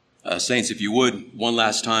Saints, if you would, one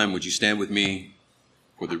last time, would you stand with me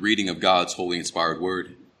for the reading of God's holy inspired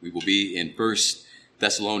word? We will be in 1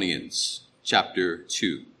 Thessalonians chapter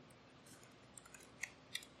 2.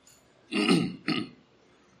 1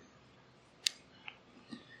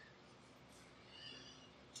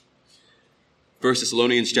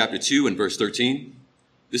 Thessalonians chapter 2 and verse 13.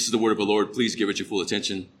 This is the word of the Lord. Please give it your full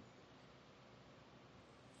attention.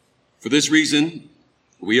 For this reason,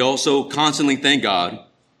 we also constantly thank God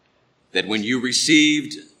that when you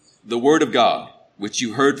received the word of God, which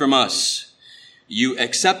you heard from us, you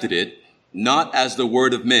accepted it not as the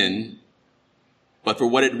word of men, but for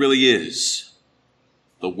what it really is,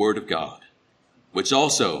 the word of God, which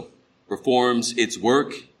also performs its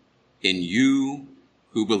work in you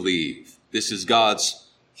who believe. This is God's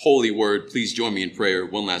holy word. Please join me in prayer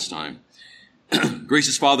one last time.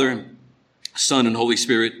 Gracious Father, Son, and Holy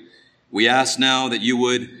Spirit, we ask now that you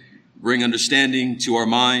would bring understanding to our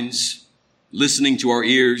minds, listening to our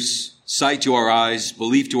ears, sight to our eyes,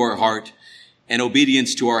 belief to our heart, and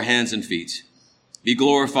obedience to our hands and feet. Be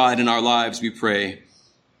glorified in our lives, we pray.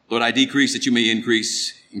 Lord, I decrease that you may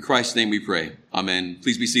increase. In Christ's name we pray. Amen.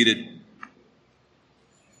 Please be seated.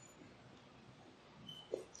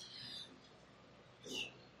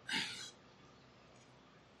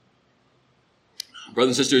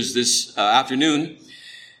 Brothers and sisters, this afternoon,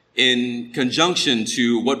 in conjunction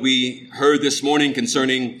to what we heard this morning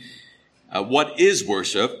concerning what is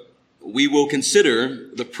worship, we will consider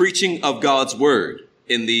the preaching of God's word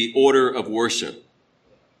in the order of worship.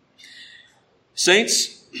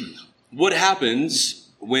 Saints, what happens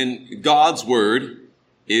when God's word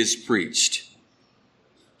is preached?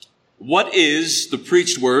 What is the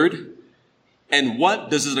preached word, and what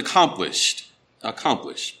does it accomplish?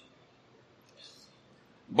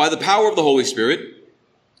 By the power of the Holy Spirit,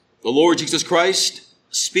 the Lord Jesus Christ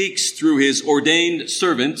speaks through his ordained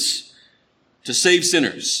servants to save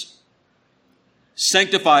sinners,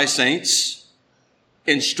 sanctify saints,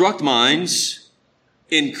 instruct minds,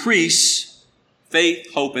 increase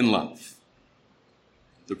faith, hope, and love.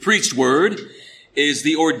 The preached word is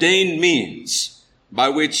the ordained means by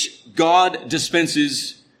which God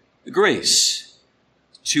dispenses grace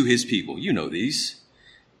to his people. You know these.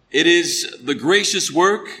 It is the gracious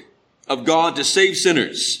work of God to save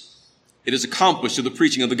sinners. It is accomplished through the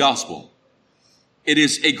preaching of the gospel. It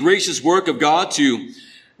is a gracious work of God to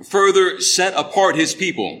further set apart his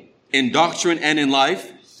people in doctrine and in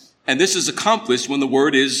life. And this is accomplished when the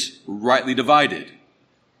word is rightly divided.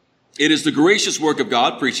 It is the gracious work of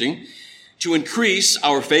God, preaching, to increase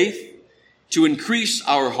our faith, to increase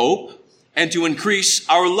our hope, and to increase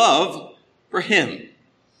our love for him.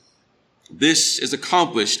 This is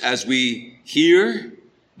accomplished as we hear,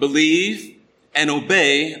 believe, and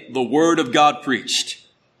obey the word of God preached.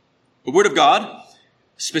 The word of God,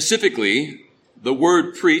 specifically, the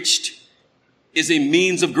word preached, is a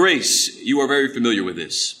means of grace. You are very familiar with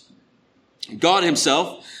this. God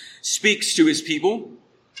himself speaks to his people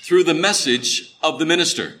through the message of the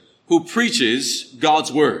minister who preaches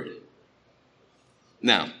God's word.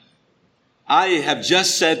 Now, I have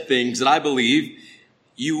just said things that I believe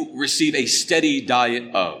you receive a steady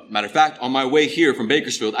diet of. Matter of fact, on my way here from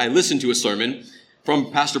Bakersfield, I listened to a sermon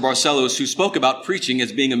from Pastor Barcelos who spoke about preaching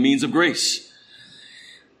as being a means of grace.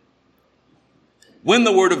 When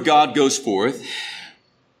the word of God goes forth,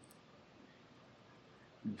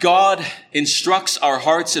 God instructs our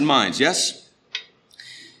hearts and minds, yes?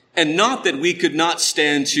 And not that we could not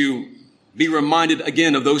stand to be reminded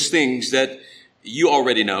again of those things that you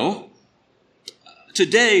already know.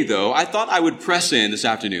 Today, though, I thought I would press in this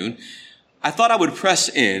afternoon. I thought I would press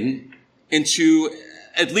in into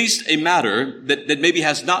at least a matter that maybe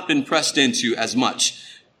has not been pressed into as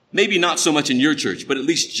much. Maybe not so much in your church, but at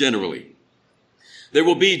least generally. There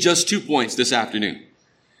will be just 2 points this afternoon.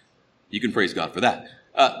 You can praise God for that.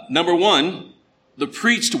 Number one, the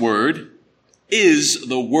preached word is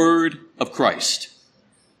the word of Christ.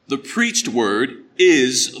 The preached word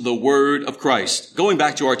is the word of Christ. Going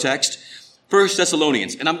back to our text, 1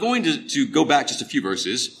 Thessalonians, and I'm going to go back just a few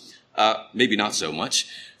verses, maybe not so much.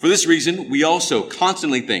 For this reason, we also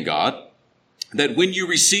constantly thank God that when you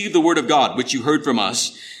received the word of God, which you heard from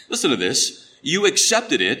us, listen to this, you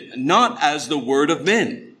accepted it not as the word of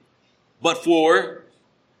men, but for,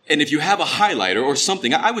 and if you have a highlighter or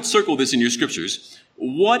something, I would circle this in your scriptures,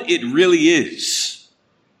 what it really is.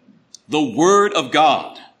 The word of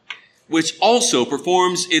God, which also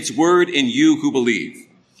performs its word in you who believe.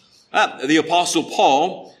 The apostle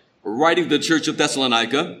Paul, writing to the church of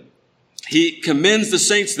Thessalonica, he commends the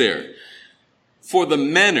saints there for the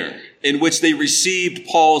manner in which they received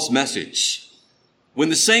Paul's message. When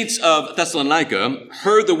the saints of Thessalonica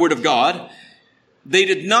heard the word of God, they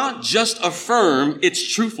did not just affirm its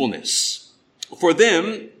truthfulness. For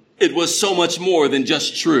them, it was so much more than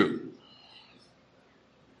just true.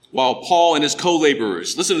 While Paul and his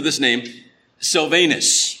co-laborers, listen to this name,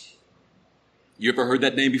 Silvanus, you ever heard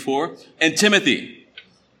that name before? And Timothy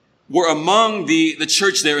were among the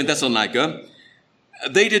church there in Thessalonica.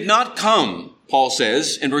 They did not come, Paul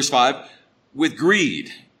says in verse 5, with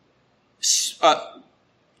greed,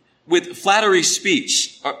 with flattery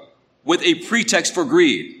speech, with a pretext for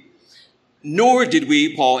greed. Nor did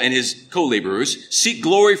we, Paul and his co-laborers, seek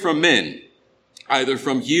glory from men, either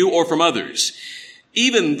from you or from others,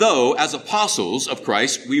 even though as apostles of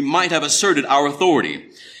Christ we might have asserted our authority.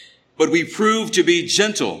 But we proved to be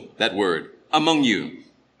gentle, that word, among you.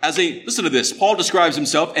 Listen to this, Paul describes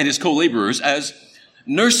himself and his co-laborers as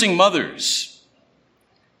nursing mothers.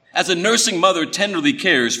 As a nursing mother tenderly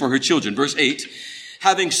cares for her children. Verse 8,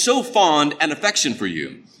 having so fond an affection for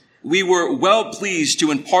you, we were well pleased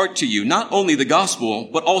to impart to you not only the gospel,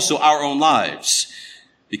 but also our own lives,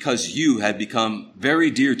 because you had become very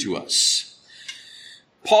dear to us.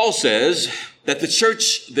 Paul says that the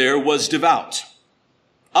church there was devout,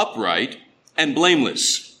 upright, and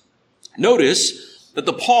blameless. Notice that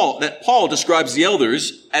Paul describes the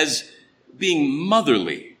elders as being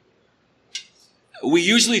motherly. We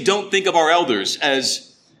usually don't think of our elders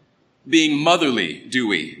as being motherly, do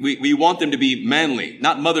we? We want them to be manly,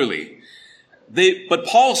 not motherly. But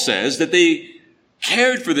Paul says that they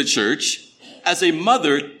cared for the church as a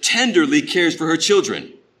mother tenderly cares for her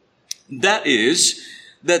children. That is,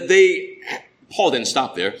 that Paul didn't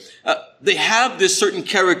stop there. They have this certain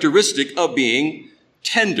characteristic of being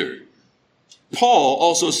tender. Paul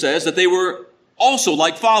also says that they were also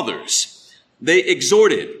like fathers. They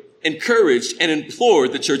exhorted, encouraged, and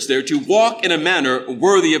implored the church there to walk in a manner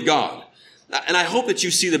worthy of God. And I hope that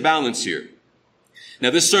you see the balance here.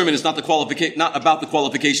 Now, this sermon is not about the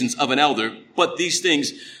qualifications of an elder, but these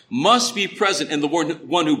things must be present in the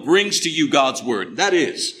one who brings to you God's word. That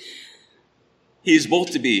is, he is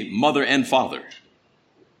both to be mother and father.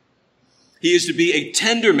 He is to be a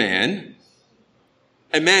tender man,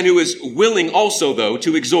 a man who is willing also, though,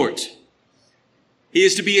 to exhort. He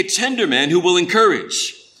is to be a tender man who will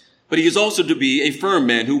encourage, but he is also to be a firm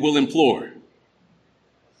man who will implore.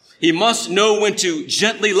 He must know when to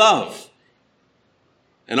gently love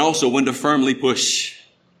and also when to firmly push.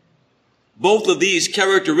 Both of these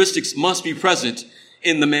characteristics must be present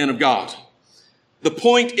in the man of God. The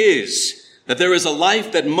point is that there is a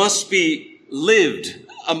life that must be lived,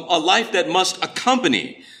 a life that must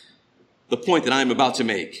accompany the point that I am about to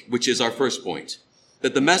make, which is our first point,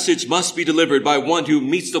 that the message must be delivered by one who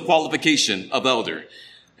meets the qualification of elder.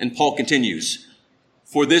 And Paul continues,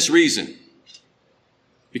 for this reason,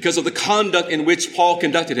 because of the conduct in which Paul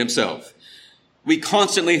conducted himself, we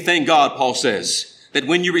constantly thank God, Paul says, that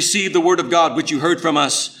when you received the word of God, which you heard from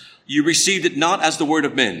us, you received it not as the word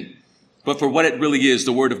of men, but for what it really is,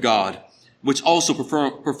 the word of God, which also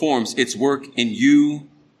performs its work in you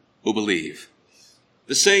who believe.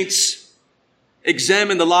 The saints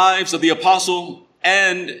examine the lives of the apostle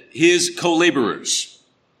and his co-laborers.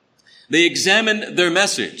 They examine their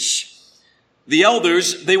message. The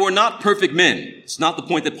elders, they were not perfect men. It's not the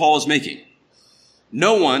point that Paul is making.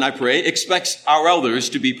 No one, I pray, expects our elders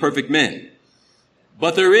to be perfect men.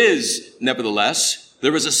 But there is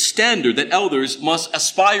a standard that elders must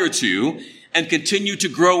aspire to and continue to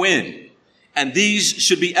grow in. And these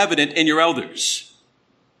should be evident in your elders.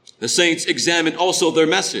 The saints examined also their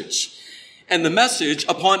message. And the message,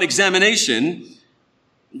 upon examination,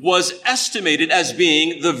 was estimated as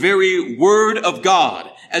being the very word of God,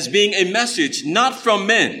 as being a message not from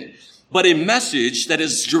men, but a message that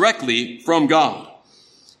is directly from God.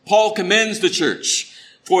 Paul commends the church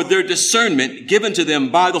for their discernment given to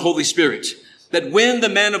them by the Holy Spirit, that when the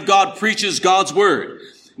man of God preaches God's word,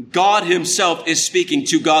 God himself is speaking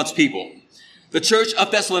to God's people. The church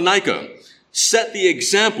of Thessalonica set the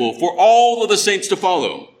example for all of the saints to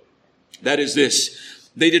follow. That is this: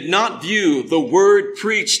 they did not view the word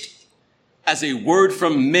preached as a word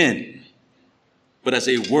from men, but as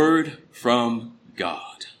a word from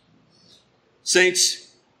God.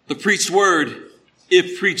 Saints, the preached word,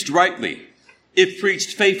 if preached rightly, if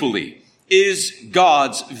preached faithfully, is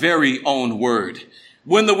God's very own word.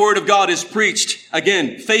 When the word of God is preached,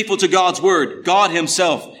 again, faithful to God's word, God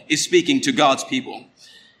himself is speaking to God's people.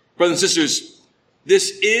 Brothers and sisters,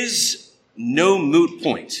 this is no moot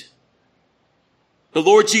point. The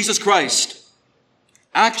Lord Jesus Christ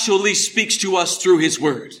actually speaks to us through his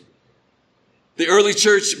word. The early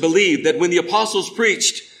church believed that when the apostles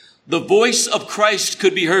preached, the voice of Christ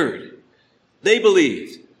could be heard. They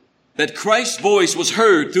believed that Christ's voice was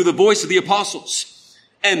heard through the voice of the apostles.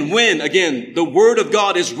 And when, again, the word of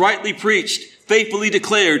God is rightly preached, faithfully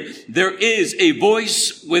declared, there is a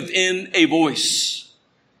voice within a voice.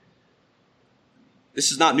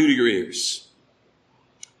 This is not new to your ears.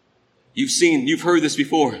 You've heard this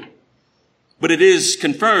before, but it is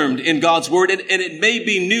confirmed in God's word, and it may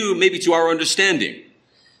be new, maybe to our understanding.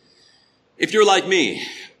 If you're like me,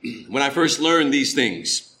 when I first learned these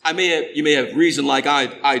things, you may have reasoned like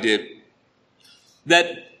I did,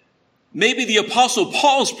 that maybe the Apostle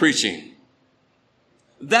Paul's preaching,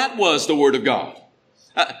 that was the word of God.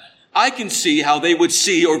 I can see how they would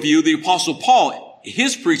see or view the Apostle Paul,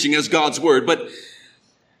 his preaching as God's word,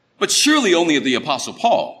 but surely only the Apostle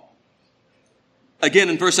Paul. Again,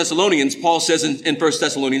 in 1 Thessalonians, Paul says in 1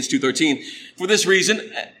 Thessalonians 2:13, for this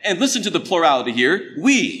reason, and listen to the plurality here,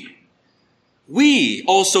 we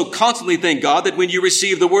also constantly thank God that when you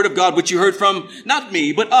received the word of God, which you heard from, not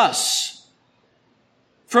me, but us,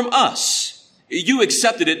 from us, you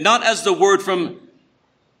accepted it not as the word from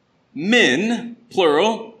men,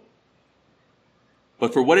 plural,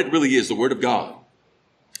 but for what it really is, the word of God.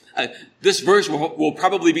 This verse will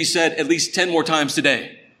probably be said at least 10 more times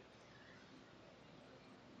today.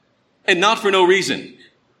 And not for no reason,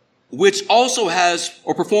 which also has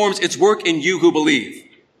or performs its work in you who believe.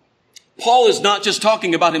 Paul is not just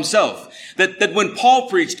talking about himself, that when Paul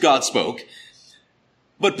preached, God spoke,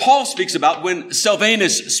 but Paul speaks about when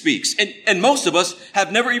Silvanus speaks. And most of us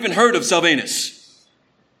have never even heard of Silvanus.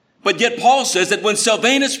 But yet Paul says that when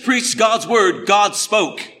Silvanus preached God's word, God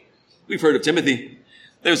spoke. We've heard of Timothy.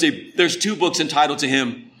 There's 2 books entitled to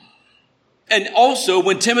him. And also,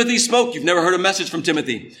 when Timothy spoke, you've never heard a message from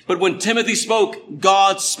Timothy, but when Timothy spoke,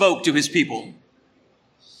 God spoke to his people.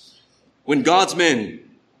 When God's men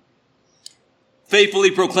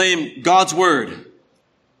faithfully proclaim God's word,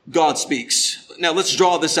 God speaks. Now, let's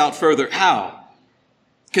draw this out further. How?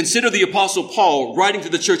 Consider the Apostle Paul writing to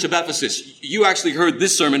the church of Ephesus. You actually heard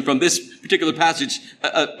this sermon from this particular passage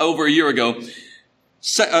over a year ago.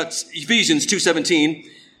 Ephesians 2:17.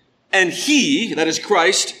 And he, that is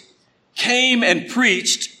Christ, came and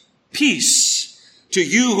preached peace to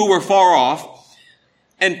you who were far off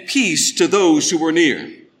and peace to those who were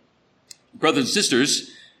near. Brothers and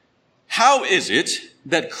sisters, how is it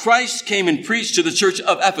that Christ came and preached to the church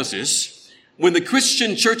of Ephesus when the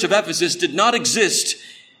Christian church of Ephesus did not exist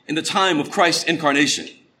in the time of Christ's incarnation?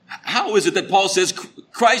 How is it that Paul says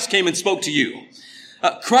Christ came and spoke to you?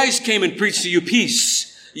 Christ came and preached to you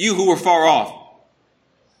peace, you who were far off.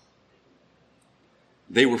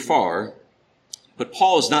 They were far, but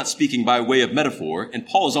Paul is not speaking by way of metaphor, and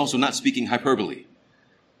Paul is also not speaking hyperbole.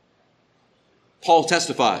 Paul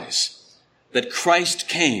testifies that Christ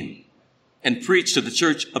came and preached to the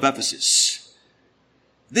church of Ephesus.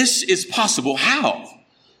 This is possible. How?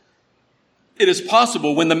 It is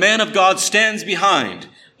possible when the man of God stands behind,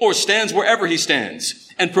 or stands wherever he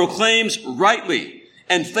stands, and proclaims rightly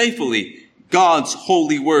and faithfully God's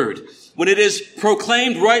holy word. When it is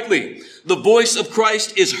proclaimed rightly, the voice of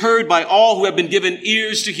Christ is heard by all who have been given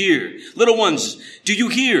ears to hear. Little ones, do you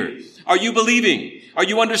hear? Are you believing? Are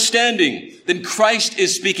you understanding? Then Christ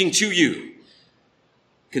is speaking to you.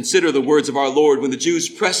 Consider the words of our Lord when the Jews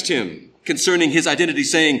pressed him concerning his identity,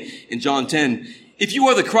 saying in John 10, if you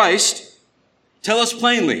are the Christ, tell us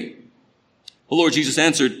plainly. The Lord Jesus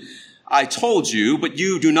answered, I told you, but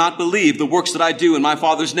you do not believe the works that I do in my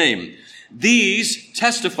Father's name. These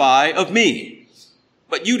testify of me.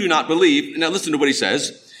 But you do not believe. Now listen to what he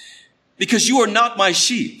says. Because you are not my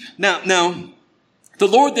sheep. Now, the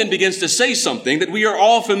Lord then begins to say something that we are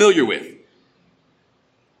all familiar with.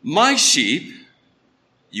 My sheep,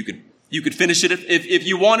 you could finish it if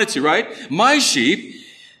you wanted to, right? My sheep,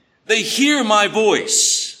 they hear my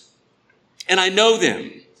voice, and I know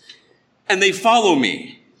them, and they follow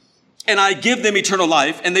me. And I give them eternal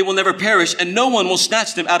life, and they will never perish, and no one will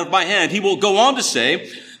snatch them out of my hand. He will go on to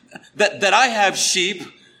say that I have sheep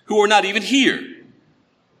who are not even here,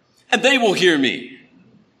 and they will hear me.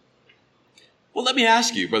 Well, let me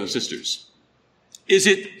ask you, brothers and sisters, is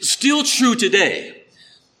it still true today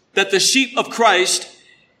that the sheep of Christ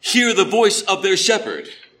hear the voice of their shepherd?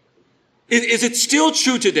 Is it still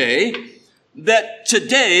true today that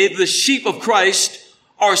today the sheep of Christ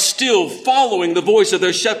are still following the voice of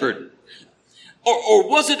their shepherd? Or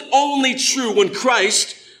was it only true when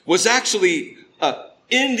Christ was actually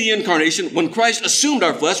in the incarnation, when Christ assumed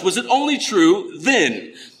our flesh, was it only true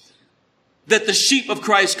then that the sheep of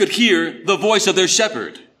Christ could hear the voice of their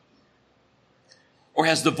shepherd? Or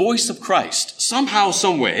has the voice of Christ somehow,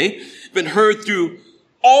 some way been heard through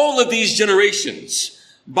all of these generations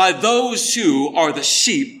by those who are the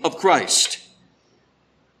sheep of Christ?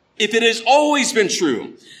 if it has always been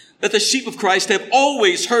true that the sheep of Christ have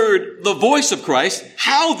always heard the voice of Christ,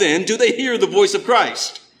 how then do they hear the voice of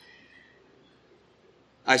Christ?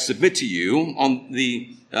 I submit to you on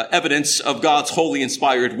the evidence of God's holy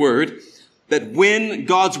inspired word that when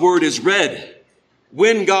God's word is read,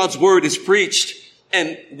 when God's word is preached,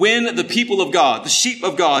 and when the people of God, the sheep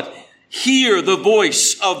of God, hear the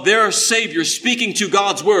voice of their Savior speaking to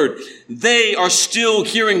God's word, they are still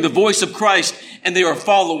hearing the voice of Christ and they are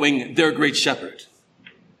following their great shepherd.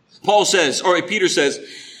 Paul says, or Peter says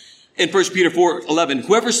in 1 Peter 4:11,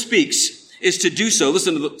 whoever speaks is to do so,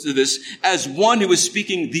 listen to this, as one who is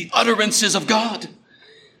speaking the utterances of God.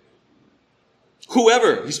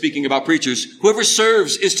 Whoever, he's speaking about preachers, whoever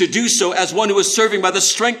serves is to do so as one who is serving by the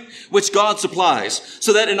strength which God supplies,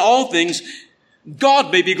 so that in all things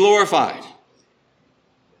God may be glorified.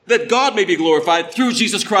 That God may be glorified through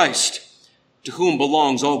Jesus Christ, to whom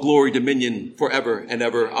belongs all glory, dominion, forever and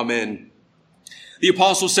ever. Amen. The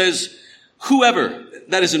apostle says, whoever,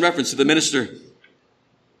 that is in reference to the minister,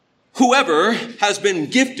 whoever has been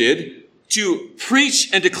gifted to preach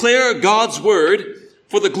and declare God's word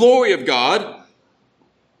for the glory of God,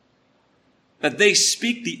 that they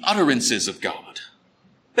speak the utterances of God.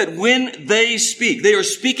 That when they speak, they are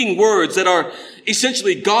speaking words that are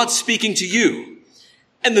essentially God speaking to you.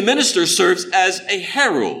 And the minister serves as a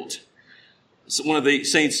herald. So one of the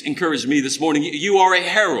saints encouraged me this morning, you are a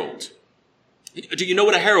herald. Do you know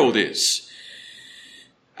what a herald is?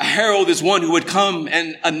 A herald is one who would come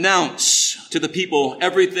and announce to the people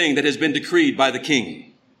everything that has been decreed by the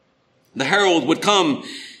king. The herald would come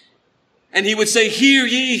and he would say, hear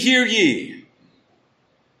ye, hear ye.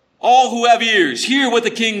 All who have ears, hear what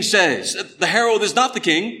the king says. The herald is not the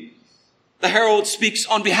king. The herald speaks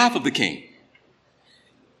on behalf of the king.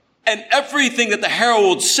 And everything that the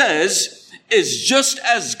herald says is just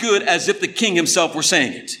as good as if the king himself were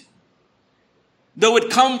saying it. Though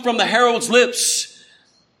it come from the herald's lips,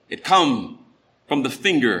 it come from the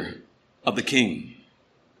finger of the king.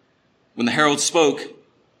 When the herald spoke,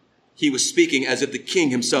 he was speaking as if the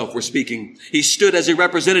king himself were speaking. He stood as a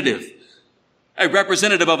representative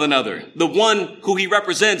of another. The one who he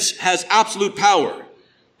represents has absolute power.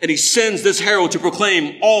 And he sends this herald to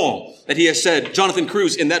proclaim all that he has said. Jonathan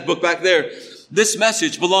Cruz, in that book back there, this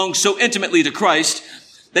message belongs so intimately to Christ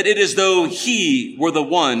that it is though he were the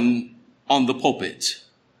one on the pulpit.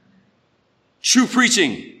 True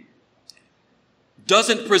preaching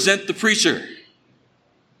doesn't present the preacher.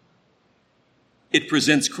 It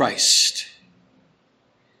presents Christ.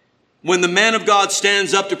 When the man of God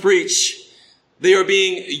stands up to preach, they are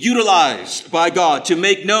being utilized by God to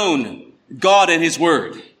make known God and his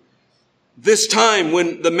word. This time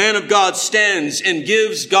when the man of God stands and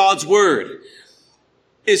gives God's word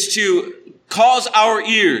is to cause our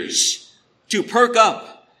ears to perk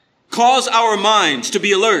up, cause our minds to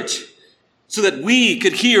be alert so that we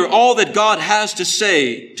could hear all that God has to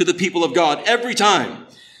say to the people of God. Every time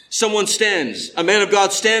someone stands, a man of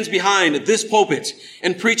God stands behind this pulpit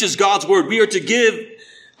and preaches God's word, we are to give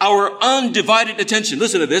our undivided attention.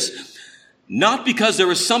 Listen to this. Not because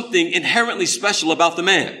there is something inherently special about the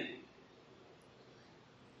man.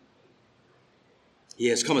 He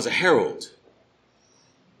has come as a herald.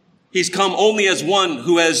 He's come only as one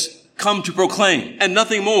who has come to proclaim and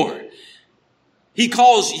nothing more. He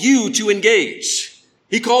calls you to engage.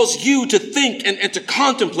 He calls you to think and to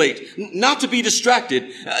contemplate, not to be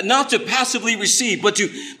distracted, not to passively receive, but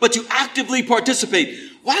to actively participate.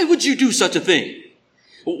 Why would you do such a thing?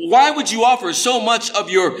 Why would you offer so much of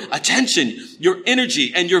your attention, your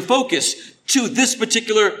energy, and your focus to this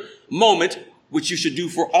particular moment, which you should do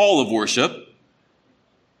for all of worship?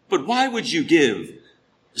 But why would you give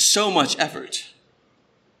so much effort?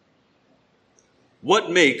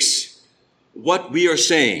 What makes what we are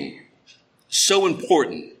saying so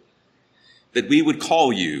important that we would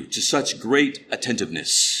call you to such great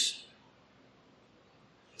attentiveness?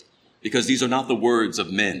 Because these are not the words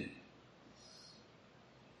of men.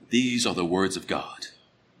 These are the words of God.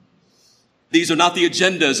 These are not the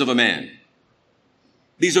agendas of a man.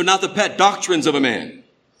 These are not the pet doctrines of a man.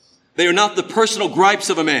 They are not the personal gripes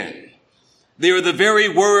of a man. They are the very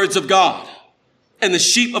words of God. And the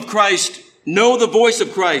sheep of Christ know the voice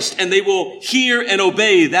of Christ, and they will hear and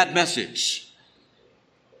obey that message.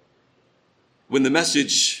 When the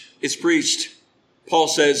message is preached, Paul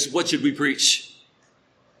says, what should we preach?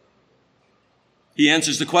 He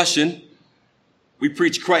answers the question, we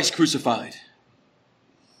preach Christ crucified.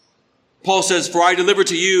 Paul says, for I delivered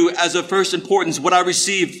to you as of first importance what I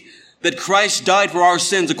received, that Christ died for our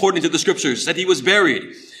sins according to the scriptures, that he was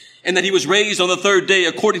buried, and that he was raised on the third day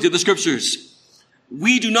according to the scriptures,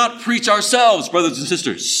 We do not preach ourselves, brothers and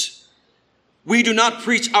sisters. We do not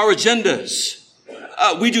preach our agendas.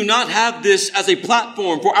 We do not have this as a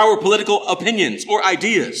platform for our political opinions or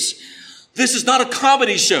ideas. This is not a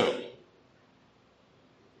comedy show.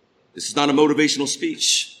 This is not a motivational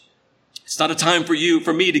speech. It's not a time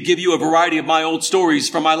for me to give you a variety of my old stories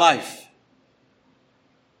from my life.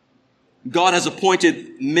 God has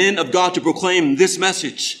appointed men of God to proclaim this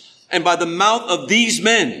message. And by the mouth of these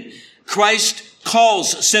men, Christ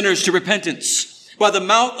calls sinners to repentance. By the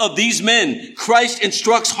mouth of these men, Christ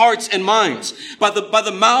instructs hearts and minds. By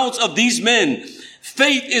the mouths of these men,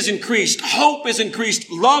 faith is increased, hope is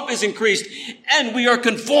increased, love is increased, and we are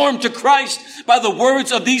conformed to Christ by the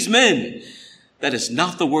words of these men. That is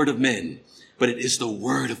not the word of men, but it is the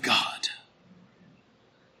word of God.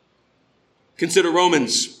 Consider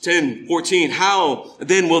Romans 10:14. How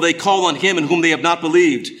then will they call on him in whom they have not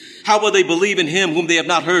believed? How will they believe in him whom they have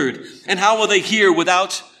not heard? And how will they hear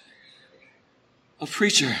without a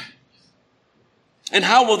preacher? And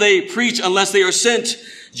how will they preach unless they are sent?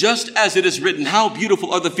 Just as it is written, how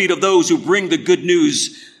beautiful are the feet of those who bring the good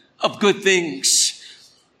news of good things.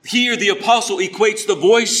 Here the apostle equates the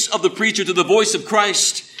voice of the preacher to the voice of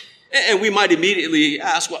Christ. And we might immediately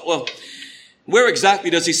ask, well, where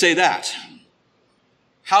exactly does he say that?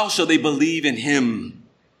 How shall they believe in him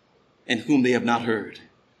in whom they have not heard?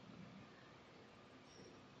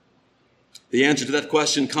 The answer to that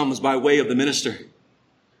question comes by way of the minister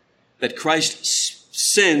that Christ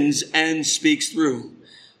sends and speaks through.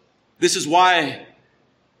 This is why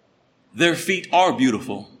their feet are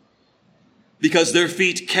beautiful, because their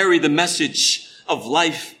feet carry the message of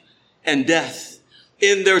life and death.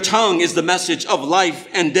 In their tongue is the message of life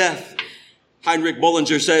and death. Heinrich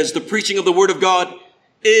Bullinger says, the preaching of the word of God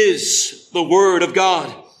is the word of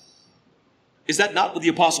God. Is that not what the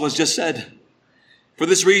apostle has just said? For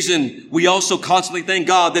this reason, we also constantly thank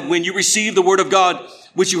God that when you received the word of God,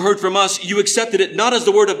 which you heard from us, you accepted it not as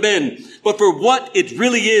the word of men, but for what it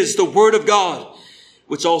really is, the word of God,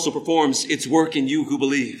 which also performs its work in you who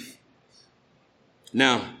believe.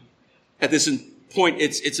 Now, at this point,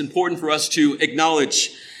 it's important for us to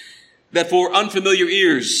acknowledge that for unfamiliar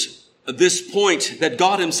ears, this point that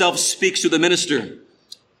God himself speaks to the minister,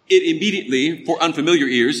 it immediately, for unfamiliar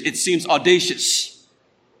ears, it seems audacious.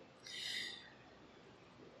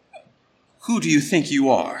 Who do you think you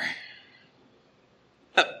are?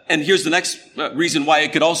 And here's the next reason why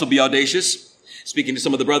it could also be audacious. Speaking to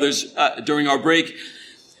some of the brothers during our break.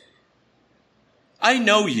 I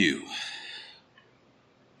know you.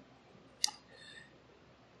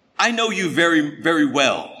 I know you very, very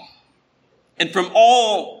well. And from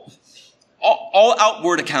all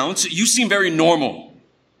outward accounts, you seem very normal.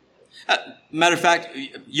 Matter of fact,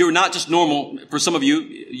 you're not just normal. For some of you,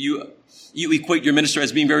 you equate your minister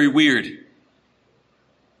as being very weird.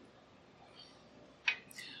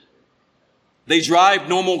 They drive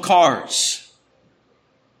normal cars.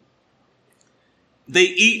 They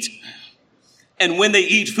eat, and when they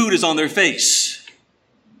eat, food is on their face.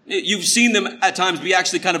 You've seen them at times be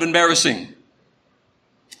actually kind of embarrassing.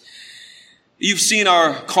 You've seen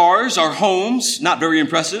our cars, our homes, not very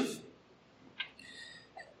impressive.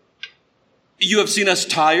 You have seen us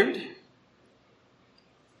tired.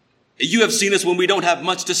 You have seen us when we don't have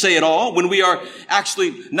much to say at all, when we are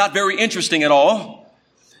actually not very interesting at all.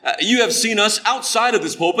 You have seen us outside of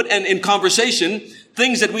this pulpit and in conversation,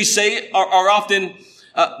 things that we say are often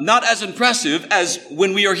not as impressive as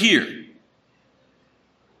when we are here.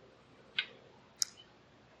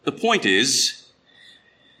 The point is,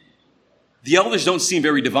 the elders don't seem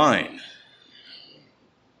very divine.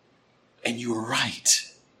 And you are right.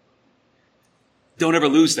 Don't ever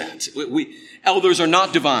lose that. Elders are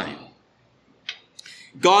not divine.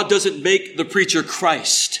 God doesn't make the preacher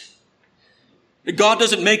Christ. God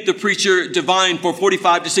doesn't make the preacher divine for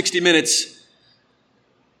 45 to 60 minutes,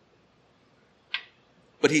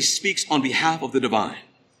 but he speaks on behalf of the divine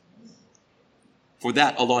for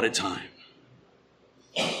that allotted time.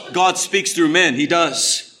 God speaks through men. He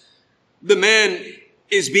does. The man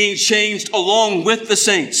is being changed along with the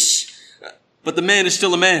saints, but the man is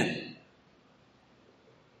still a man.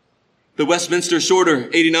 The Westminster Shorter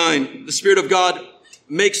 89, the Spirit of God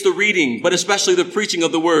makes the reading, but especially the preaching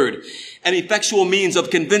of the word, an effectual means of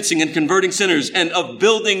convincing and converting sinners and of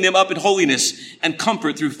building them up in holiness and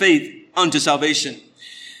comfort through faith unto salvation.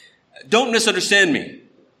 Don't misunderstand me.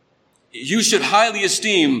 You should highly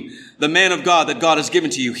esteem the man of God that God has given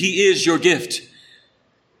to you. He is your gift.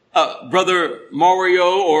 Brother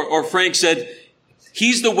Mario or Frank said,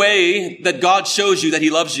 he's the way that God shows you that he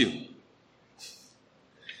loves you.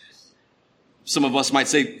 Some of us might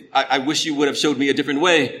say, I wish you would have showed me a different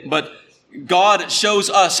way, but God shows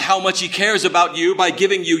us how much he cares about you by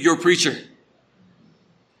giving you your preacher.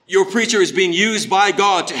 Your preacher is being used by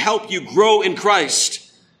God to help you grow in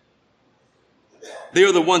Christ. They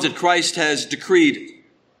are the ones that Christ has decreed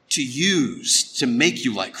to use to make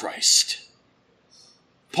you like Christ.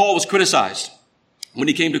 Paul was criticized when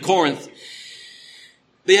he came to Corinth.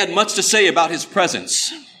 They had much to say about his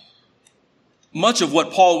presence. Much of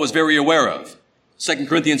what Paul was very aware of. 2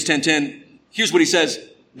 Corinthians 10:10, here's what he says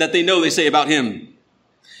that they say about him.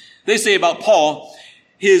 They say about Paul,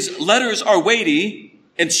 his letters are weighty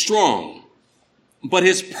and strong, but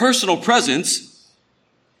his personal presence,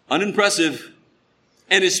 unimpressive,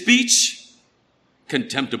 and his speech,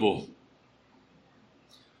 contemptible.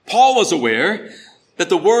 Paul was aware that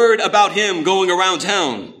the word about him going around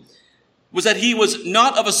town was that he was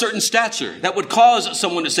not of a certain stature that would cause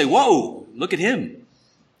someone to say, "Whoa, look at him,"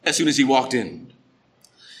 as soon as he walked in.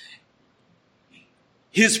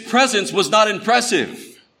 His presence was not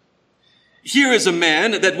impressive. Here is a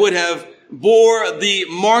man that would have bore the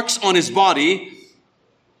marks on his body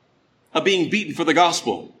of being beaten for the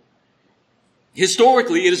gospel.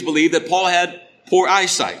 Historically, it is believed that Paul had poor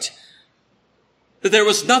eyesight, that there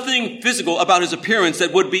was nothing physical about his appearance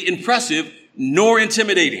that would be impressive nor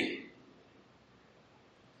intimidating.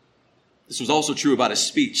 This was also true about his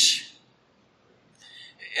speech.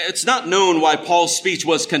 It's not known why Paul's speech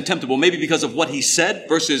was contemptible, maybe because of what he said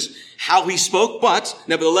versus how he spoke, but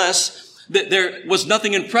nevertheless, there was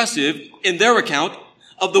nothing impressive in their account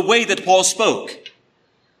of the way that Paul spoke.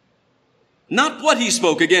 Not what he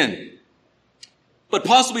spoke again, but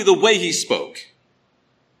possibly the way he spoke.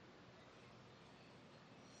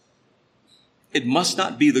 It must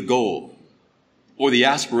not be the goal or the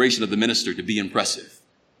aspiration of the minister to be impressive.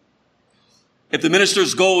 If the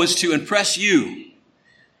minister's goal is to impress you,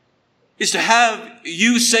 is to have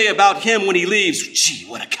you say about him when he leaves, "Gee,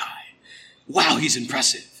 what a guy. Wow, he's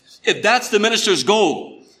impressive." If that's the minister's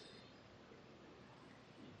goal,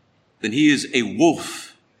 then he is a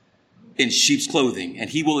wolf in sheep's clothing,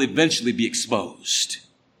 and he will eventually be exposed.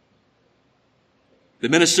 The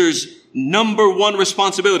minister's number one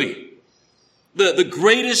responsibility, the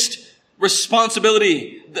greatest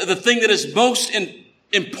responsibility, the thing that is most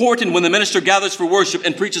important when the minister gathers for worship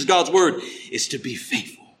and preaches God's word, is to be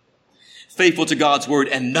faithful. Faithful to God's word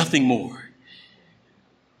and nothing more.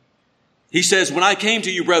 He says, "When I came to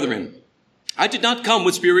you, brethren, I did not come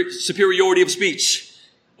with superiority of speech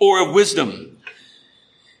or of wisdom,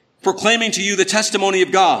 proclaiming to you the testimony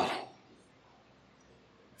of God.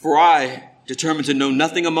 For I determined to know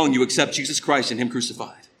nothing among you except Jesus Christ and him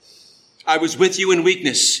crucified. I was with you in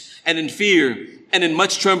weakness and in fear and in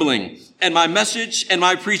much trembling. And my message and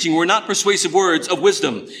my preaching were not persuasive words of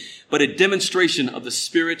wisdom, but a demonstration of the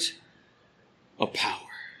Spirit of power."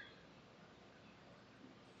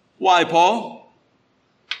 Why, Paul?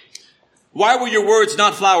 Why were your words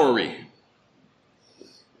not flowery?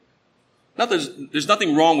 There's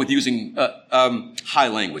nothing wrong with using high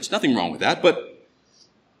language. Nothing wrong with that. But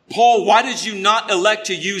Paul, why did you not elect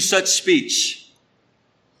to use such speech?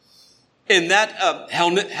 In that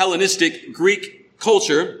Hellenistic Greek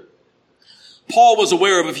culture, Paul was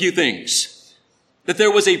aware of a few things. That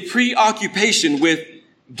there was a preoccupation with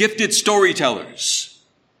gifted storytellers.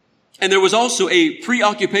 And there was also a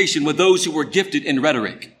preoccupation with those who were gifted in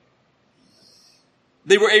rhetoric.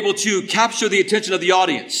 They were able to capture the attention of the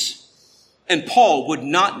audience. And Paul would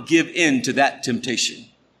not give in to that temptation.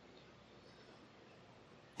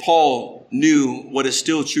 Paul knew what is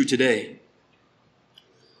still true today,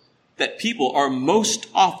 that people are most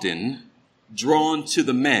often drawn to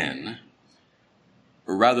the man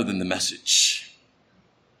rather than the message.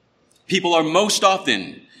 People are most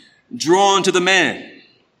often drawn to the man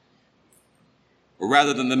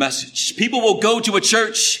rather than the message. People will go to a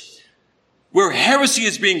church where heresy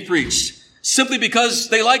is being preached simply because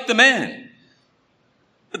they like the man.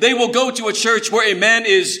 They will go to a church where a man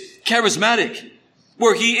is charismatic,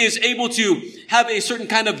 where he is able to have a certain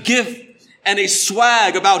kind of gift and a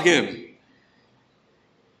swag about him,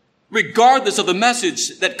 regardless of the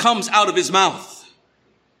message that comes out of his mouth.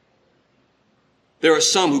 There are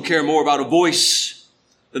some who care more about a voice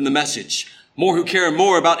than the message. More who care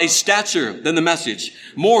more about a stature than the message.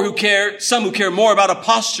 Some who care more about a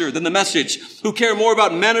posture than the message. Who care more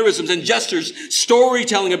about mannerisms and gestures,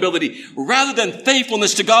 storytelling ability, rather than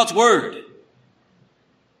faithfulness to God's word.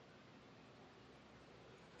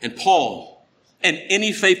 And Paul and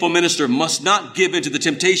any faithful minister must not give in to the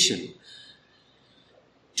temptation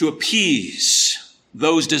to appease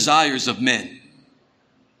those desires of men.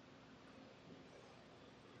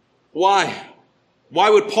 Why? Why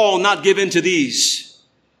would Paul not give in to these?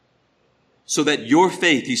 so that your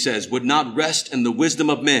faith, he says, would not rest in the wisdom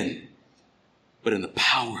of men, but in the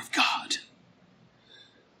power of God.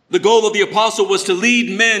 The goal of the apostle was to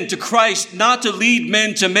lead men to Christ, not to lead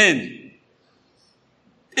men to men.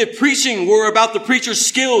 If preaching were about the preacher's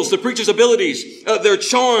skills, the preacher's abilities, their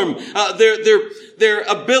charm, their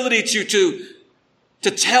ability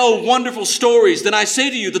to tell wonderful stories, then I say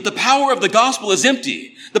to you that the power of the gospel is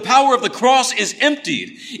empty. The power of the cross is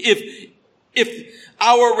emptied if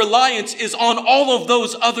our reliance is on all of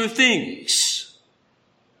those other things.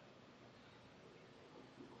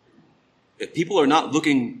 If people are not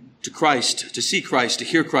looking to Christ, to see Christ, to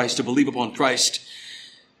hear Christ, to believe upon Christ,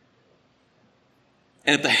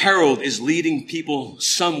 and if the herald is leading people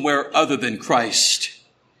somewhere other than Christ,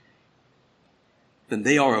 then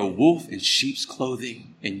they are a wolf in sheep's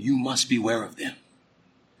clothing, and you must beware of them.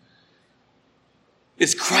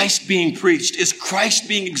 Is Christ being preached? Is Christ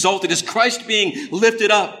being exalted? Is Christ being lifted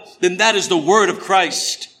up? Then that is the word of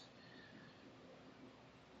Christ.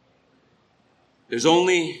 There's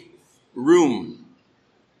only room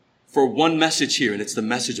for one message here, and it's the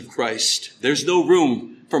message of Christ. There's no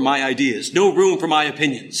room for my ideas, no room for my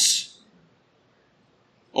opinions.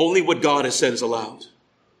 Only what God has said is allowed.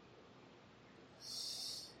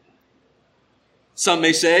 Some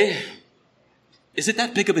may say, is it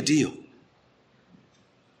that big of a deal?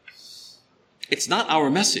 It's not our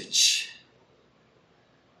message.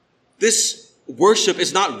 This worship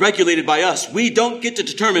is not regulated by us. We don't get to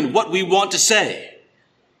determine what we want to say.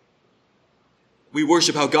 We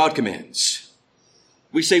worship how God commands.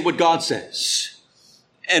 We say what God says.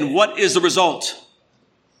 And what is the result?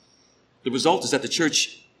 The result is that the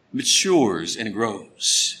church matures and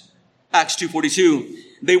grows. Acts 2:42,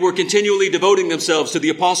 they were continually devoting themselves to the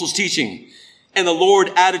apostles' teaching, and the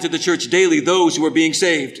Lord added to the church daily those who were being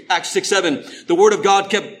saved. Acts 6:7, the word of God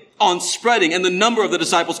kept on spreading, and the number of the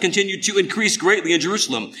disciples continued to increase greatly in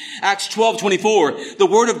Jerusalem. Acts 12:24, the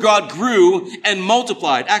word of God grew and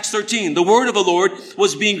multiplied. Acts 13, the word of the Lord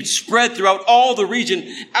was being spread throughout all the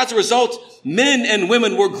region. As a result, men and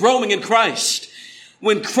women were growing in Christ.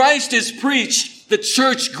 When Christ is preached, the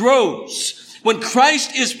church grows. When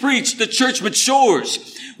Christ is preached, the church matures.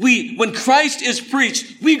 When Christ is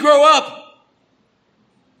preached, we grow up.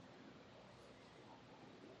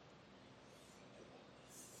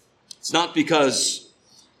 It's not because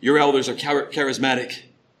your elders are charismatic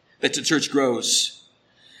that the church grows.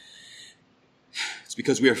 It's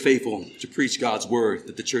because we are faithful to preach God's word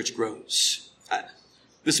that the church grows.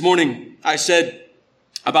 This morning, I said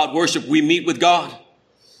about worship, we meet with God.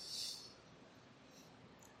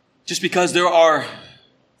 Just because there are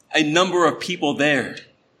a number of people there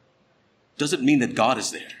doesn't mean that God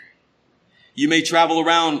is there. You may travel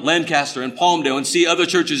around Lancaster and Palmdale and see other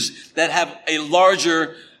churches that have a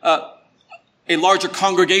larger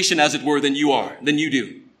congregation, as it were, than you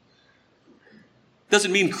do.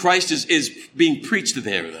 Doesn't mean Christ is being preached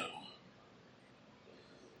there, though.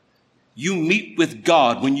 You meet with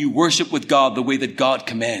God when you worship with God the way that God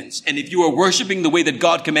commands. And if you are worshiping the way that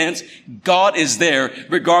God commands, God is there,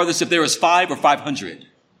 regardless if there is 5 or 500.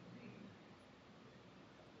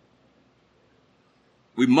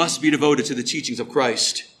 We must be devoted to the teachings of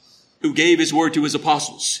Christ, who gave his word to his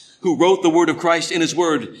apostles, who wrote the word of Christ in his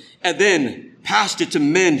word, and then passed it to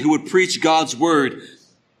men who would preach God's word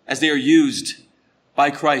as they are used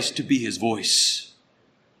by Christ to be his voice.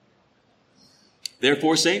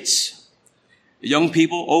 Therefore, saints, young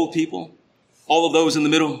people, old people, all of those in the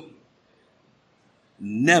middle,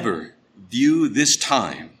 never view this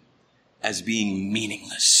time as being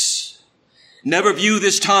meaningless. Never view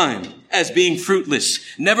this time as being fruitless.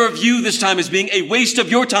 Never view this time as being a waste of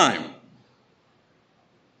your time.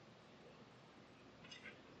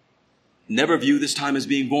 Never view this time as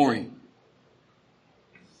being boring.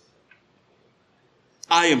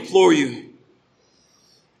 I implore you,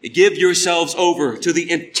 give yourselves over to the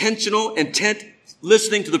intentional intent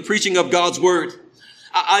listening to the preaching of God's word.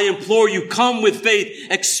 I implore you, come with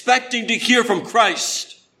faith, expecting to hear from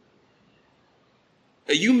Christ.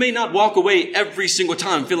 You may not walk away every single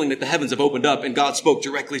time feeling that the heavens have opened up and God spoke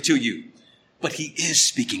directly to you, but he is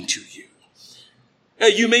speaking to you.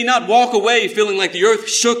 You may not walk away feeling like the earth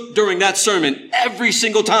shook during that sermon every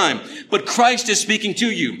single time, but Christ is speaking to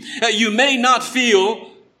you. You may not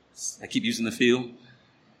feel, I keep using the feel,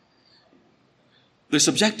 they're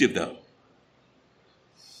subjective though.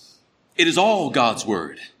 It is all God's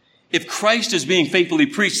word. If Christ is being faithfully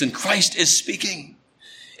preached, then Christ is speaking.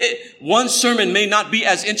 One sermon may not be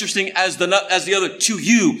as interesting as the other to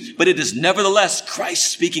you, but it is nevertheless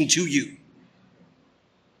Christ speaking to you.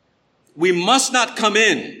 We must not come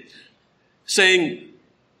in saying,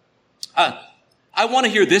 I want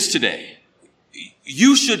to hear this today.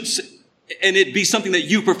 you should, and it be something that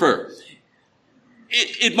you prefer.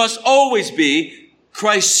 It must always be,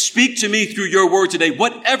 Christ, speak to me through your word today,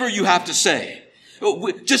 whatever you have to say.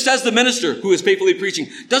 Just as the minister who is faithfully preaching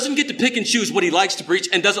doesn't get to pick and choose what he likes to preach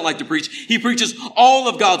and doesn't like to preach. He preaches all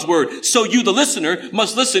of God's word. So you, the listener,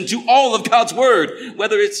 must listen to all of God's word,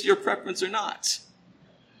 whether it's your preference or not.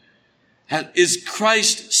 Is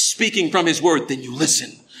Christ speaking from his word? Then you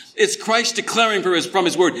listen. Is Christ declaring from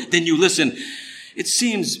his word? Then you listen. It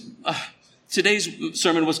seems today's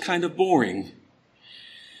sermon was kind of boring.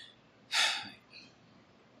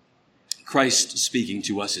 Christ speaking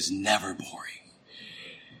to us is never boring.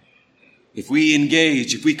 If we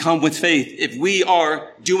engage, if we come with faith, if we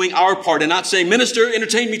are doing our part and not saying, minister,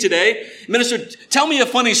 entertain me today. Minister, tell me a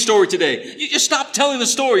funny story today. You just stop telling the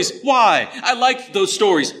stories. Why? I like those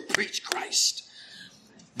stories. Preach Christ.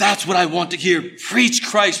 That's what I want to hear. Preach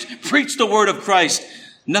Christ. Preach the word of Christ.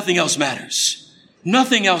 Nothing else matters.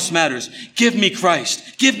 Nothing else matters. Give me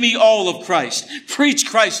Christ. Give me all of Christ. Preach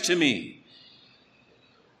Christ to me.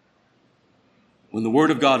 When the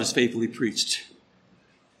word of God is faithfully preached,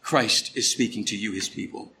 Christ is speaking to you, his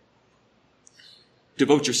people.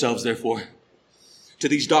 Devote yourselves, therefore, to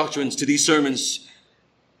these doctrines, to these sermons,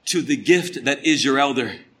 to the gift that is your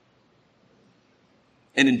elder.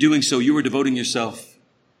 And in doing so, you are devoting yourself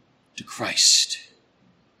to Christ.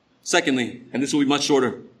 Secondly, and this will be much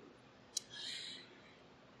shorter,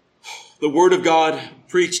 the word of God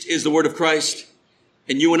preached is the word of Christ,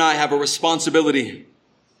 and you and I have a responsibility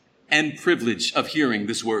and privilege of hearing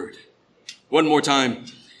this word. One more time.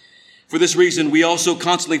 For this reason, we also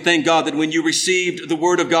constantly thank God that when you received the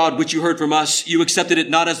word of God, which you heard from us, you accepted it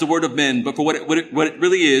not as the word of men, but for what it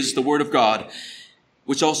really is, the word of God,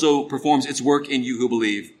 which also performs its work in you who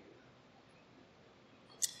believe.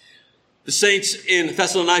 The saints in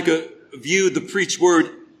Thessalonica viewed the preached word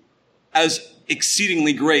as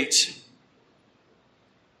exceedingly great.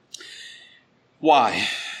 Why?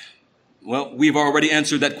 Well, we've already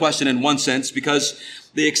answered that question in one sense, because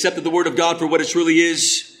they accepted the word of God for what it truly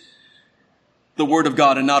is, the word of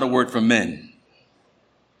God and not a word from men.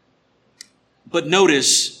 But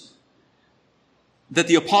notice that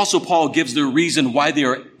the Apostle Paul gives the reason why they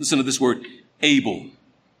are, listen to this word, able.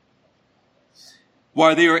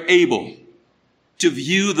 Why they are able to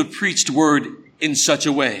view the preached word in such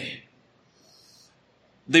a way.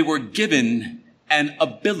 They were given an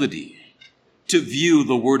ability to view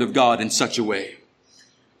the word of God in such a way.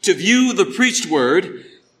 To view the preached word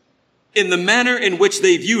in the manner in which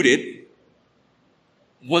they viewed it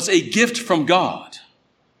was a gift from God.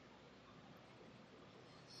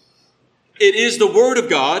 It is the word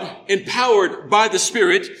of God, empowered by the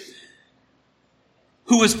Spirit,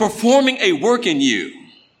 who is performing a work in you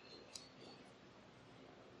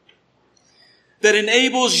that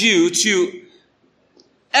enables you to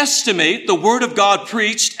estimate the word of God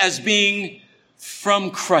preached as being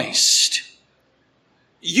from Christ.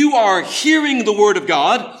 You are hearing the word of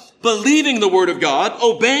God, believing the word of God,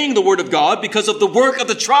 obeying the word of God because of the work of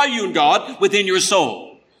the triune God within your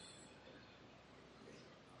soul.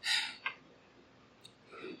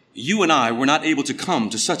 You and I were not able to come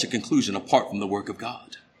to such a conclusion apart from the work of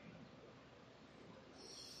God.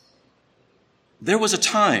 There was a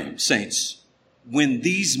time, saints, when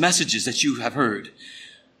these messages that you have heard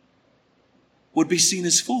would be seen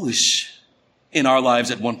as foolish in our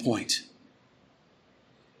lives at one point.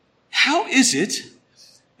 How is it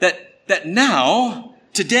that now,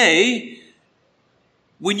 today,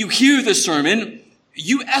 when you hear the sermon,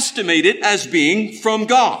 you estimate it as being from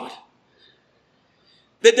God?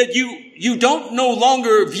 That you don't no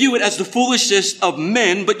longer view it as the foolishness of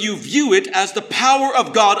men, but you view it as the power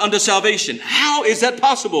of God unto salvation. How is that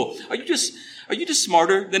possible? Are you just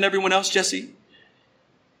smarter than everyone else, Jesse?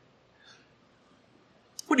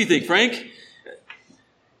 What do you think, Frank?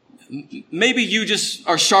 Maybe you just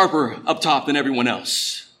are sharper up top than everyone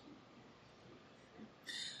else.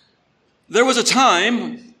 There was a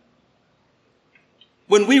time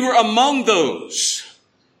when we were among those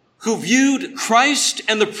who viewed Christ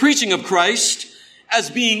and the preaching of Christ as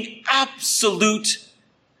being absolute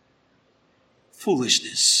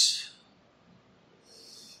foolishness.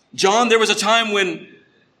 John, there was a time when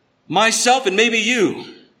myself and maybe you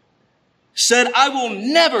said, I will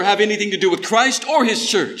never have anything to do with Christ or his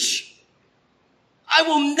church. I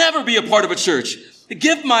will never be a part of a church.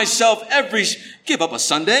 Give up a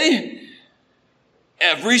Sunday,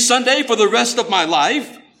 every Sunday for the rest of my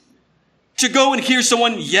life, to go and hear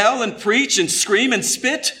someone yell and preach and scream and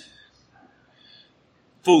spit.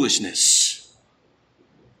 Foolishness.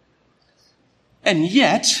 And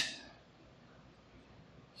yet,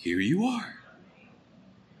 here you are.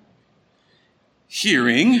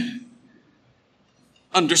 hearing,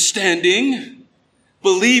 understanding,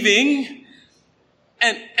 believing,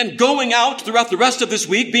 and going out throughout the rest of this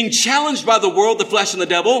week, being challenged by the world, the flesh, and the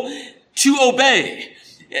devil to obey.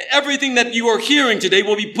 Everything that you are hearing today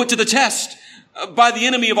will be put to the test by the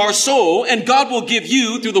enemy of our soul, and God will give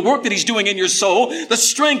you, through the work that he's doing in your soul, the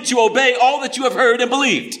strength to obey all that you have heard and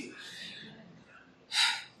believed.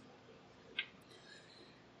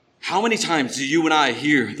 How many times do you and I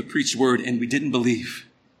hear the preached word and we didn't believe?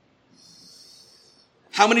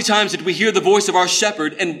 How many times did we hear the voice of our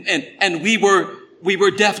shepherd and we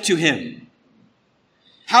were deaf to him?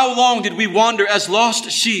 How long did we wander as lost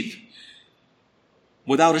sheep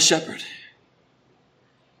without a shepherd?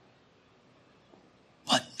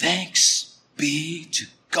 But thanks be to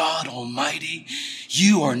God Almighty,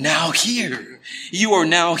 you are now here. You are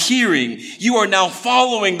now hearing. You are now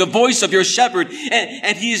following the voice of your shepherd,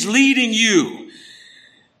 and he is leading you.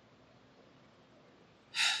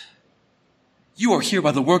 You are here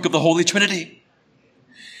by the work of the Holy Trinity.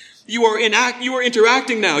 You are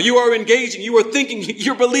interacting now. You are engaging. You are thinking.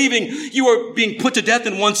 You're believing. You are being put to death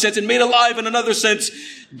in one sense and made alive in another sense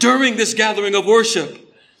during this gathering of worship.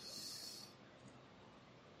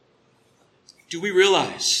 Do we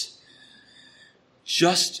realize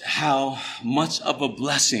just how much of a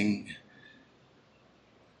blessing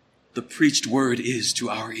the preached word is to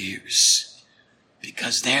our ears?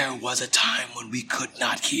 Because there was a time when we could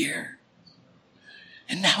not hear,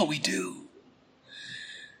 and now we do.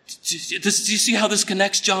 Do you see how this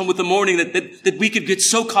connects, John, with the morning, that we could get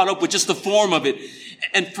so caught up with just the form of it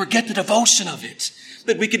and forget the devotion of it?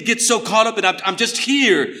 That we could get so caught up in, I'm just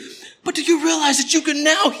here. But do you realize that you can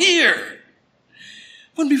now hear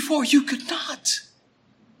when before you could not?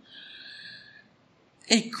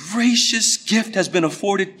 A gracious gift has been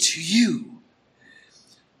afforded to you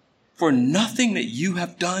for nothing that you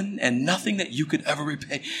have done and nothing that you could ever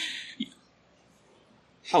repay.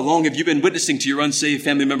 How long have you been witnessing to your unsaved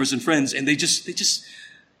family members and friends, and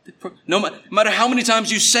no matter how many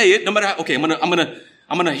times you say it,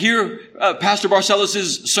 I'm gonna hear Pastor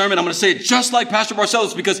Barcellos' sermon. I'm gonna say it just like Pastor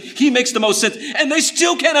Barcellos because he makes the most sense, and they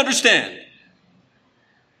still can't understand.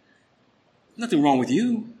 Nothing wrong with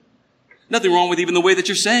you. Nothing wrong with even the way that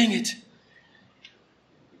you're saying it.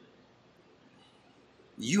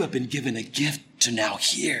 You have been given a gift to now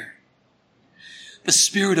hear. The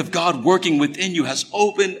Spirit of God working within you has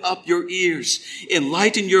opened up your ears,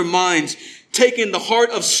 enlightened your minds, taken the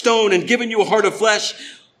heart of stone and given you a heart of flesh.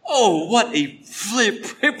 Oh, what a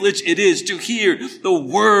privilege it is to hear the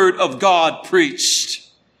word of God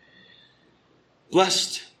preached.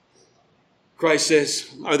 Blessed, Christ says,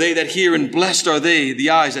 are they that hear, and blessed are they,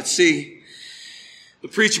 the eyes that see. The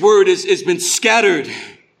preached word has been scattered,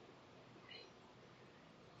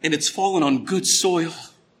 and it's fallen on good soil,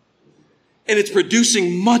 and it's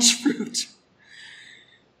producing much fruit.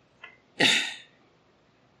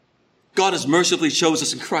 God has mercifully chosen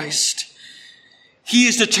us in Christ. He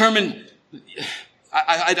is determined.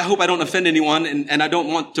 I hope I don't offend anyone, and I don't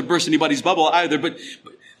want to burst anybody's bubble either,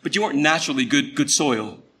 but you aren't naturally good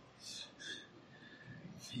soil.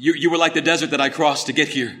 You were like the desert that I crossed to get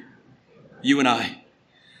here. You and I.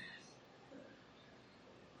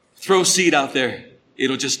 Throw seed out there.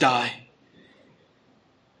 It'll just die.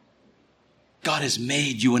 God has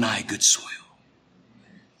made you and I good soil.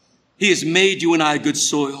 He has made you and I good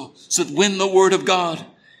soil so that when the word of God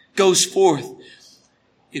goes forth,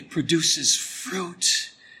 it produces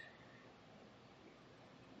fruit.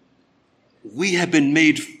 We have been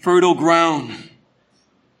made fertile ground,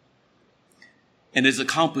 and is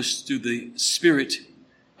accomplished through the Spirit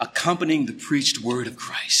accompanying the preached word of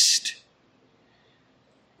Christ.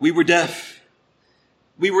 We were deaf.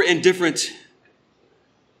 We were indifferent.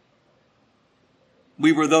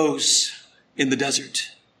 We were those in the desert.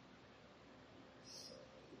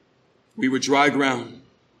 We were dry ground,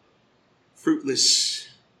 fruitless,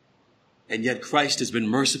 and yet Christ has been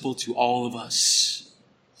merciful to all of us.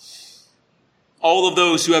 All of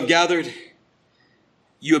those who have gathered,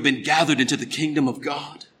 you have been gathered into the kingdom of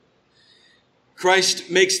God. Christ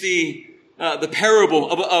makes the parable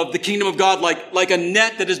of the kingdom of God like a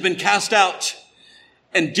net that has been cast out.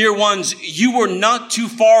 And dear ones, you were not too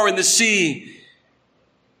far in the sea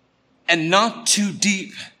and not too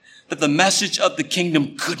deep that the message of the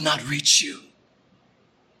kingdom could not reach you.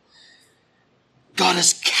 God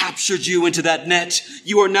has captured you into that net.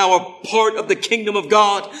 You are now a part of the kingdom of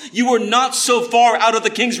God. You are not so far out of the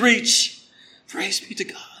king's reach. Praise be to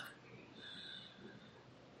God.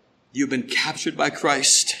 You've been captured by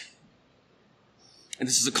Christ. And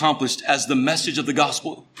this is accomplished as the message of the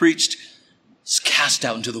gospel preached is cast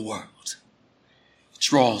out into the world.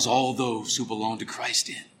 draws all those who belong to Christ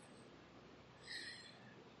in.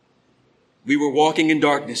 We were walking in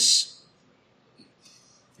darkness.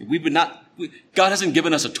 God hasn't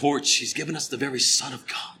given us a torch. He's given us the very Son of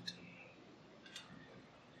God.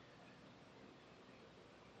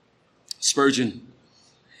 Spurgeon,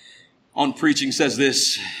 on preaching, says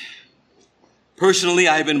this: personally,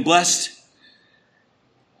 I have been blessed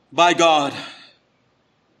by God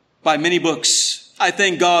by many books. I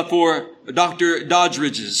thank God for Dr.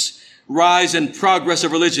 Doddridge's Rise and Progress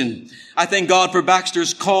of Religion. I thank God for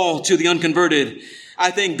Baxter's Call to the Unconverted.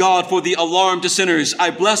 I thank God for the Alarm to Sinners.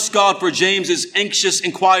 I bless God for James's Anxious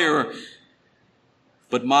Inquirer.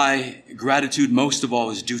 But my gratitude most of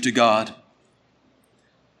all is due to God,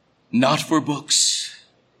 not for books,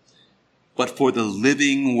 but for the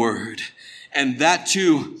living word. And that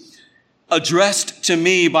too, addressed to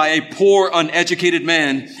me by a poor, uneducated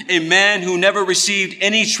man, a man who never received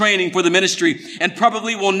any training for the ministry and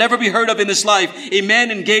probably will never be heard of in this life, a man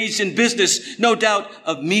engaged in business, no doubt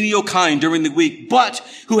of menial kind during the week, but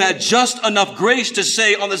who had just enough grace to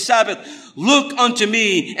say on the Sabbath, "Look unto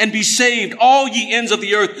me and be saved, all ye ends of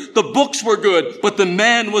the earth." The books were good, but the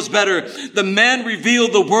man was better. The man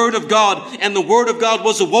revealed the word of God, and the word of God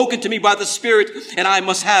was awoken to me by the Spirit, and I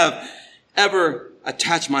must have ever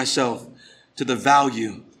attached myself to the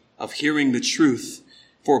value of hearing the truth,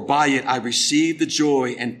 for by it I receive the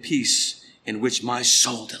joy and peace in which my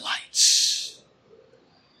soul delights.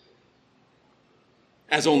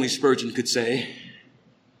 As only Spurgeon could say,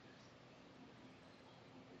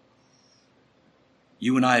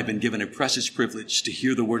 you and I have been given a precious privilege to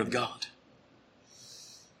hear the word of God.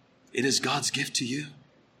 It is God's gift to you.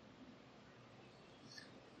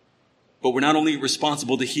 But we're not only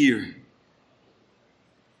responsible to hear,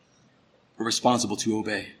 we're responsible to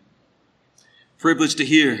obey. Privilege to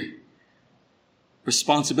hear,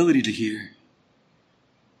 responsibility to hear,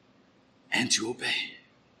 and to obey.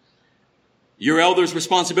 Your elder's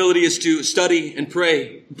responsibility is to study and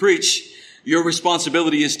pray and preach. Your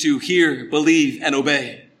responsibility is to hear, believe, and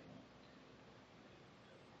obey.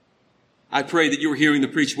 I pray that you are hearing the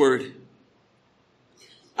preached word.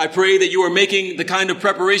 I pray that you are making the kind of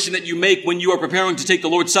preparation that you make when you are preparing to take the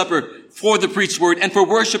Lord's Supper for the preached word and for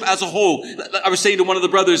worship as a whole. I was saying to one of the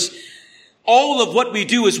brothers, all of what we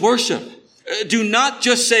do is worship. Do not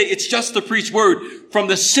just say it's just the preached word. From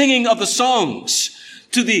the singing of the songs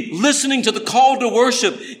to the listening to the call to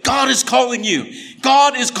worship, God is calling you.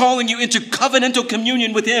 God is calling you into covenantal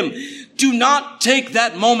communion with Him. Do not take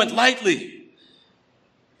that moment lightly.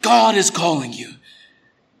 God is calling you.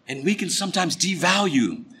 And we can sometimes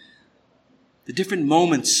devalue the different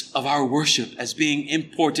moments of our worship as being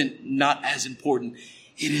important, not as important.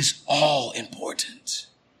 It is all important.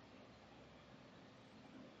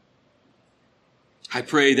 I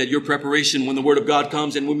pray that your preparation when the Word of God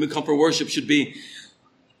comes and when we come for worship should be,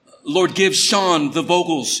 Lord, give Sean the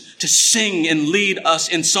vocals to sing and lead us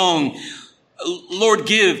in song. Lord,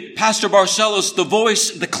 give Pastor Barcelos the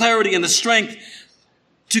voice, the clarity, and the strength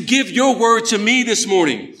to give your word to me this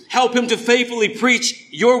morning. Help him to faithfully preach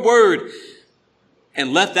your word.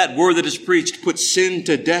 And let that word that is preached put sin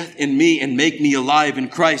to death in me and make me alive in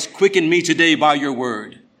Christ. Quicken me today by your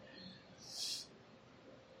word.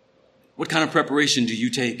 What kind of preparation do you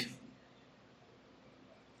take?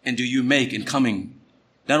 And do you make in coming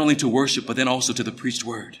not only to worship, but then also to the preached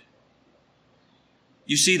word?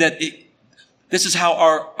 You see that this is how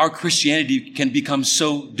our Christianity can become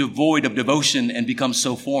so devoid of devotion and become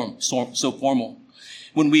so formal.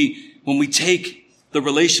 When we take the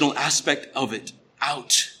relational aspect of it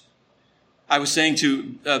out. I was saying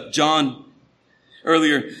to John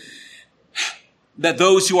earlier that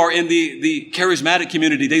those who are in the charismatic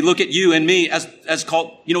community, they look at you and me as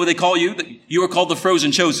called, you know what they call you? You are called the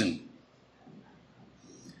frozen chosen.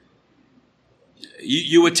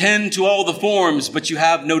 You attend to all the forms, but you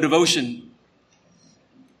have no devotion.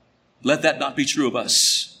 Let that not be true of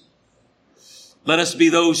us. Let us be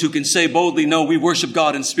those who can say boldly, no, we worship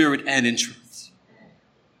God in spirit and in truth.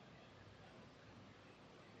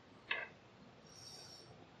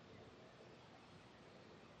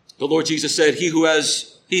 The Lord Jesus said, he who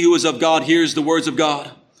is of God hears the words of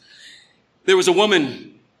God. There was a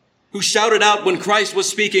woman who shouted out when Christ was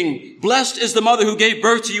speaking, "Blessed is the mother who gave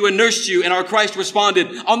birth to you and nursed you." And our Christ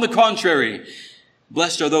responded, "On the contrary,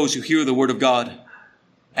 blessed are those who hear the word of God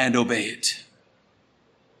and obey it."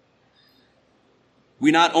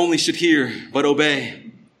 We not only should hear, but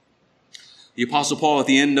obey. The Apostle Paul at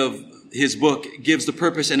the end of his book gives the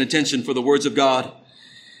purpose and intention for the words of God.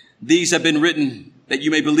 These have been written that you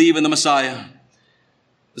may believe in the Messiah,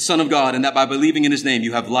 the Son of God, and that by believing in his name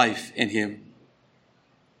you have life in him.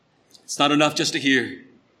 It's not enough just to hear.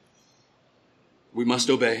 We must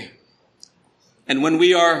obey. And when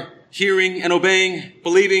we are hearing and obeying,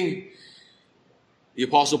 believing, the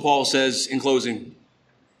Apostle Paul says in closing,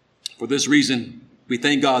 for this reason, we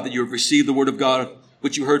thank God that you have received the word of God,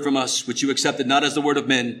 which you heard from us, which you accepted not as the word of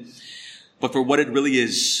men, but for what it really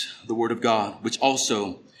is, the word of God, which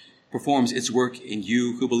also performs its work in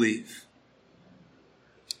you who believe.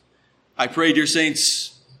 I pray, dear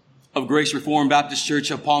saints of Grace Reformed Baptist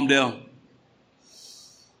Church of Palmdale,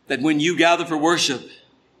 that when you gather for worship,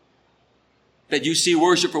 that you see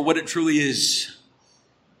worship for what it truly is,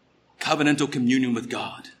 covenantal communion with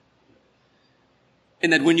God.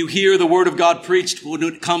 And that when you hear the word of God preached, when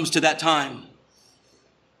it comes to that time,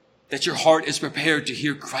 that your heart is prepared to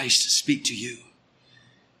hear Christ speak to you,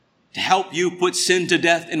 to help you put sin to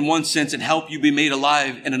death in one sense and help you be made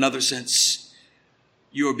alive in another sense.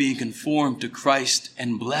 You are being conformed to Christ,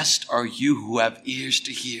 and blessed are you who have ears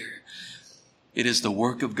to hear. It is the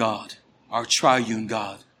work of God, our triune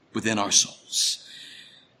God, within our souls.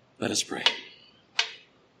 Let us pray.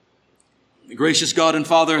 Gracious God and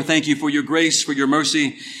Father, thank you for your grace, for your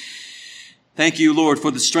mercy. Thank you, Lord,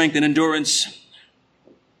 for the strength and endurance.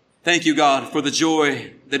 Thank you, God, for the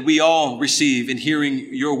joy that we all receive in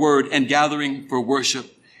hearing your word and gathering for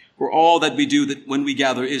worship. For all that we do that when we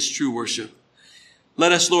gather is true worship.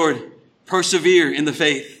 Let us, Lord, persevere in the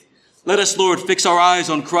faith. Let us, Lord, fix our eyes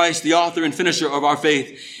on Christ, the author and finisher of our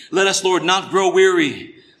faith. Let us, Lord, not grow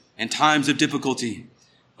weary in times of difficulty,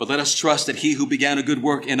 but let us trust that he who began a good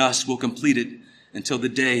work in us will complete it until the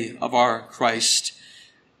day of our Christ.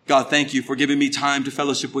 God, thank you for giving me time to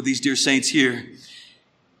fellowship with these dear saints here.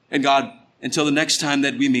 And God, until the next time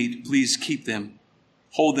that we meet, please keep them,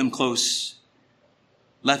 hold them close.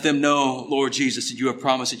 Let them know, Lord Jesus, that you have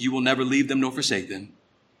promised that you will never leave them nor forsake them.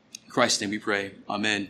 In Christ's name we pray. Amen.